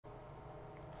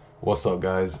What's up,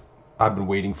 guys? I've been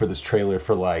waiting for this trailer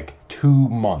for like 2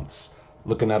 months.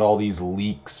 Looking at all these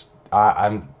leaks.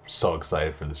 I'm so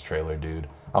excited for this trailer, dude.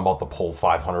 I'm about to pull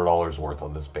 $500 worth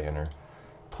on this banner.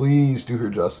 Please do her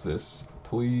justice.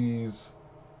 Please.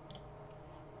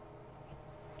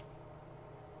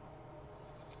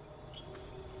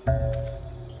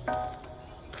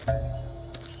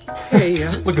 Hey,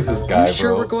 Look at this guy, you sure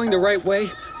bro. we're going the right way?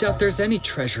 Doubt there's any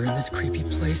treasure in this creepy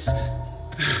place.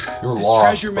 You're This lost,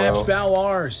 treasure bro. map's now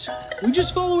ours. We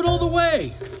just follow it all the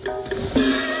way.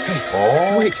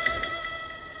 Oh, Wait,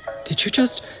 did you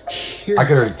just hear? I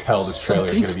can already tell this trailer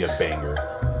is something? gonna be a banger.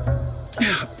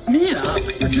 Man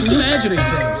up. You're just imagining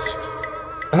things.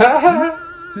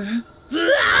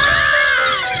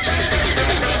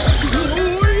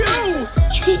 Who are you?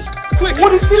 Quick!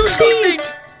 What is this do something!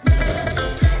 beat?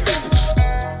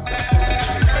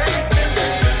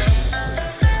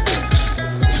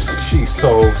 She's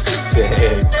so sick.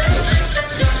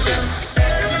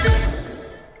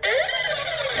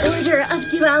 Order of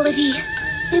duality,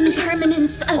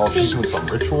 impermanence of Oh, she's fate. doing some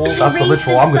ritual? That's the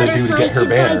ritual I'm gonna do to get her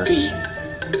banner.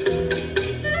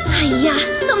 Yeah,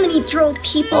 so many droll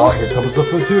people. Oh, here comes the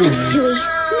platoon. Tui,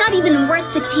 not even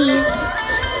worth the tease.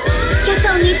 Guess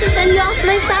I'll need to send you off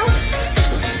myself.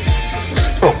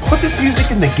 Bro, put this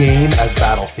music in the game as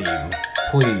battle theme,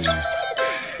 please.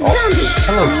 Oh, Zombie,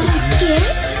 hello, are you Kitty.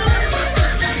 scared?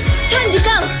 Time to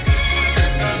go.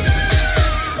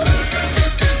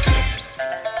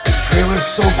 This trailer's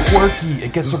so quirky.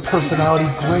 It gets her personality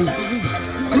great.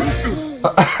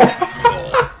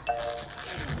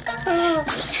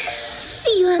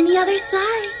 See you on the other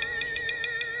side.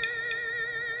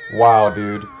 Wow,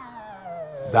 dude.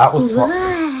 That was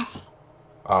Why?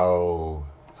 Oh,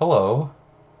 hello.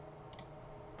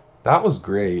 That was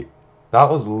great. That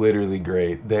was literally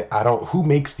great. Who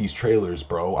makes these trailers,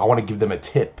 bro? I want to give them a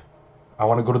tip. I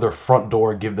want to go to their front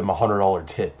door, give them $100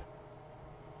 tip.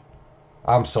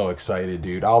 I'm so excited,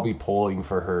 dude. I'll be pulling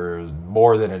for her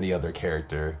more than any other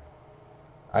character.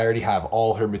 I already have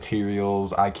all her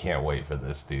materials. I can't wait for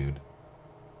this, dude.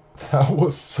 That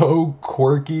was so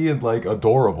quirky and, like,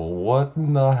 adorable. What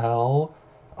in the hell?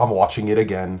 I'm watching it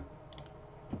again.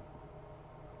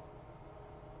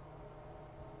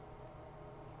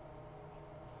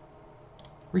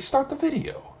 Restart the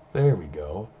video. There we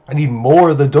go. I need more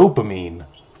of the dopamine.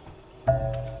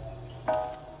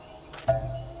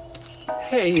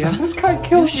 Hey, Does this guy you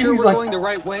kill sure He's we're like, going the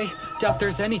right way? Doubt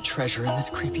there's any treasure in this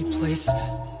creepy place.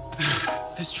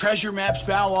 This treasure map's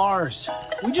now ours.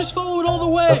 We just follow it all the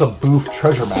way. That's a boof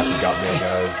treasure map you got there,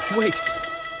 guys. Wait,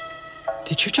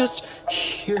 did you just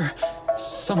hear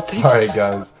something? Alright,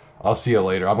 guys. I'll see you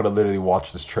later. I'm gonna literally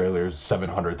watch this trailer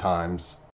 700 times.